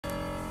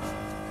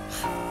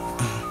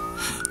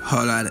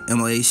Whole lot of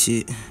MOA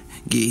shit.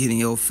 Get hit in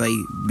your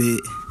face, bitch.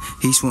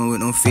 He swim with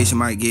no fish,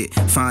 might get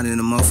found in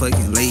the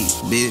motherfucking lake,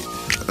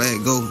 bitch.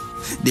 Let go.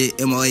 Did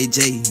MOA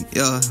J,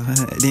 yeah.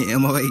 Then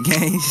MOA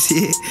gang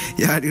shit.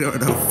 Y'all niggas know what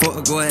the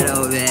fuck going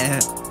on,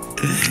 man.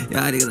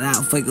 Y'all niggas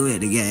out fucking with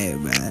the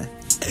game, man.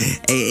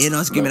 Hey, ain't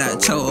no skimming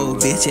out your old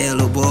bitch ass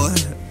little boy.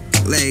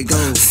 Let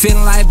go.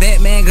 Feeling like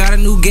Batman got a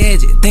new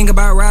gadget. Think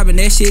about robbing,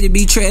 that shit it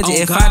be tragic.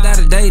 Oh, if God. I die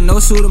today, no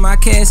suit in my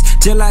cast.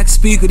 Just like a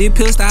speaker, this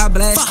pistol I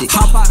blast it.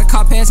 Hop out the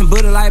car pants and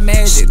bullet like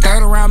magic.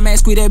 Third around man,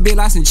 squeeze that bitch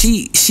like some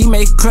cheat. She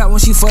make it clap when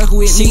she fucking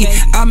with me.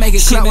 I make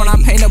it clap when I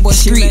paint that boy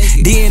street.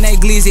 DNA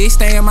glizzy, it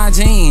stay in my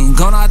jeans.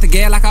 Gone out the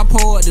gas like I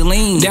poured the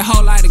lean. That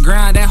hoe like the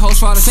ground, that hoe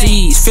swallow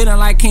seeds. Feeling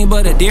like king,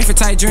 but a different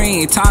type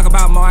dream. Talk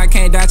about more, I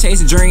can't die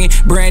chasing dream.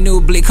 Brand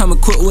new blick coming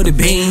quick with a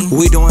beam.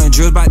 We doing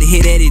drills, about to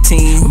hit at it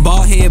team.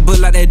 Ball head, but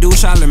like that dude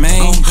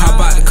Charlemagne.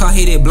 Hop out the car,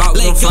 hit it, block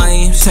with them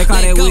flames. Take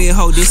all that weird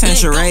hoe, this ain't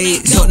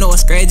charade. Don't know a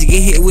scratch, you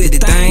get hit with the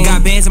thing.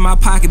 Got bands in my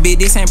pocket, bitch,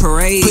 this ain't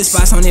parade. Put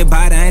spots on that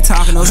body, I ain't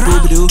talking no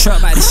Scooby-Doo.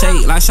 Truck by the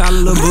shake, like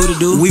Charlotte Lil Booty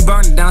do. We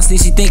burn it down,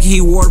 since she think he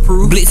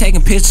waterproof. Blick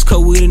taking pictures,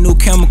 cause we the new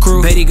camera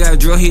crew. Betty got a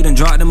drill, he done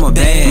dropped them a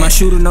bag. My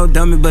shooter no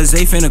dummy, but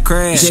Zay finna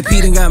crash.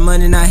 JP done got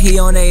money, now he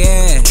on they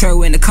ass. Trey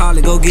went to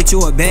college, go get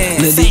you a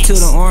bag. Lil D to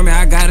the army,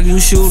 I got a new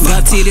shooter.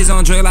 Got titties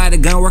on Dre like the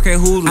gun work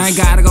at Hooters. I ain't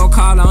gotta go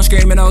call, I don't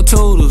screaming no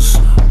toodles.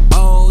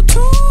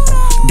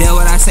 That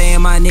what I say,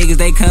 and my niggas,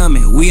 they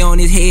coming. We on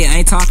his head,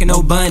 ain't talking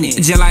no bunny.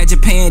 Just like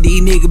Japan,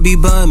 these niggas be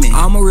bumming.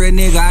 I'm a real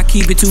nigga, I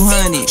keep it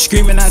 200.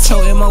 Screaming out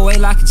your MOA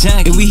like a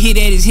junkie. If we hit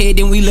at his head,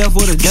 then we left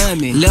with a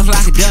dummy. Left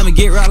like a dummy,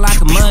 get right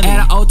like a mummy. Add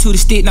an O to the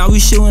stick, now we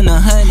shooting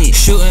 100.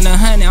 Shooting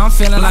 100, I'm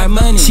feeling like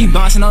money. She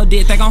bouncing on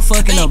dick, think I'm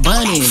fucking a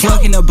bunny.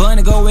 Fucking a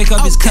bunny, go wake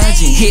up his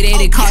country. Hit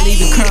at it, car, leave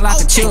the curl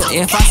like a chill.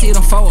 If I see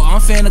them forward, I'm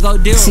finna go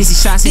deal. 60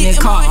 shots in that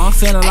car, I'm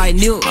feeling like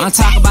new. I'm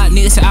talking about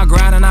niggas out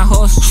grinding our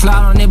horse.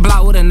 Slide on that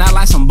block with a knot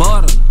like some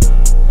butter.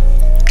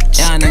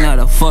 Y'all know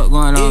the fuck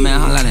going on, man.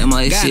 Whole lot of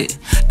MOA shit.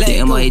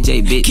 The MOA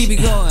J, bitch. Keep it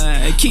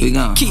going. We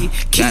gone.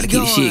 Gotta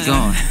keep the shit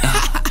going.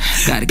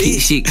 Gotta keep the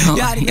shit going.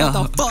 Yo, let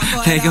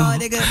go.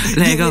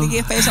 Let go.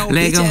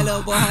 Let go.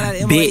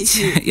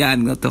 Bitch, y'all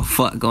know what the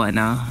fuck going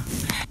on.